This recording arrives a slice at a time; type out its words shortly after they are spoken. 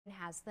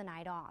has the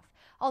night off.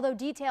 Although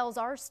details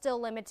are still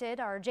limited,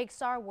 our Jake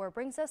Sarwar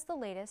brings us the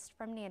latest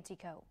from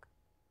Nanticoke.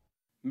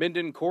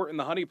 Minden Court in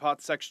the Honey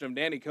Pot section of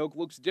Nanticoke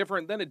looks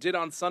different than it did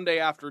on Sunday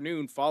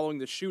afternoon following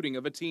the shooting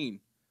of a teen.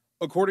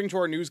 According to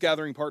our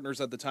news-gathering partners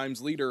at the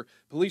Times-Leader,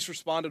 police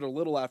responded a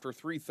little after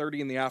 3:30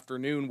 in the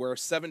afternoon where a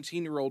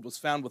 17-year-old was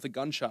found with a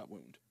gunshot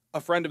wound. A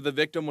friend of the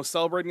victim was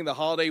celebrating the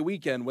holiday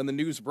weekend when the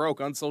news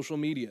broke on social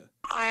media.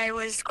 I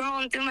was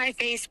scrolling through my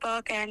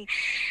Facebook and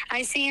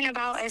I seen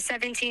about a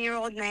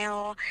 17-year-old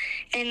male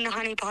in the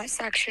Honey Pot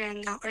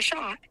section that was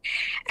shot.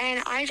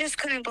 And I just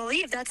couldn't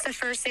believe that's the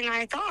first thing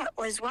I thought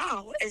was,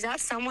 wow, is that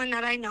someone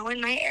that I know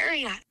in my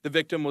area? The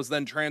victim was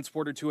then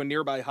transported to a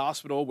nearby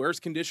hospital where his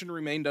condition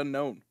remained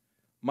unknown.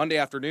 Monday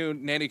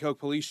afternoon, Nanticoke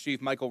Police Chief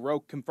Michael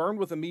Roque confirmed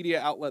with a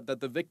media outlet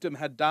that the victim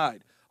had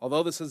died,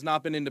 although this has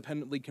not been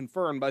independently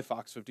confirmed by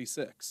Fox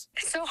 56.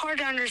 It's so hard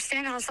to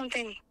understand how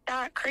something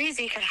that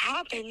crazy could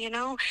happen, you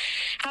know,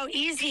 how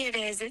easy it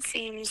is, it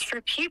seems,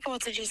 for people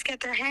to just get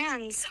their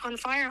hands on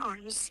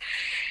firearms.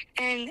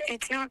 And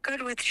it's not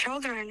good with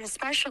children,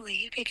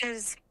 especially,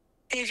 because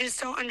they just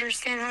don't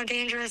understand how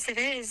dangerous it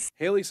is.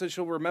 Haley says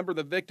she'll remember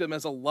the victim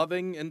as a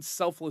loving and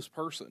selfless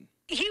person.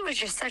 He was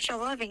just such a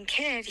loving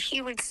kid.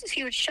 He would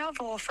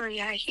shovel for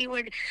you. He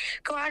would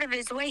go out of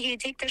his way. He'd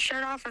take the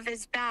shirt off of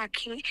his back.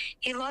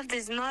 He loved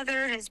his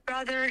mother, his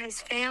brother, his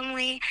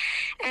family,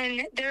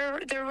 and they're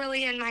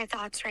really in my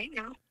thoughts right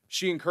now.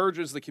 She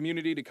encourages the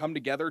community to come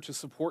together to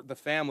support the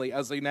family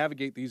as they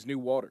navigate these new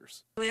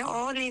waters. We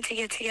all need to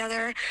get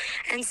together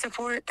and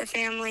support the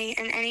family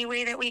in any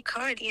way that we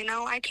could. You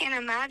know, I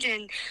can't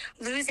imagine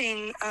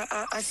losing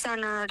a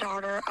son or a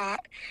daughter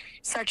at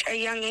such a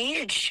young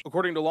age.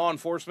 According to law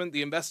enforcement,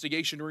 the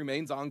investigation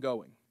remains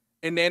ongoing.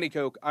 In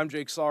Nanticoke, I'm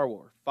Jake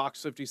Sarwar,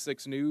 Fox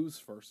 56 News,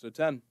 First at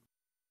 10.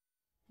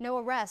 No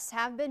arrests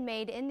have been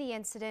made in the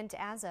incident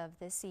as of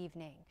this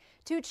evening.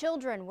 2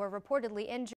 children were reportedly injured.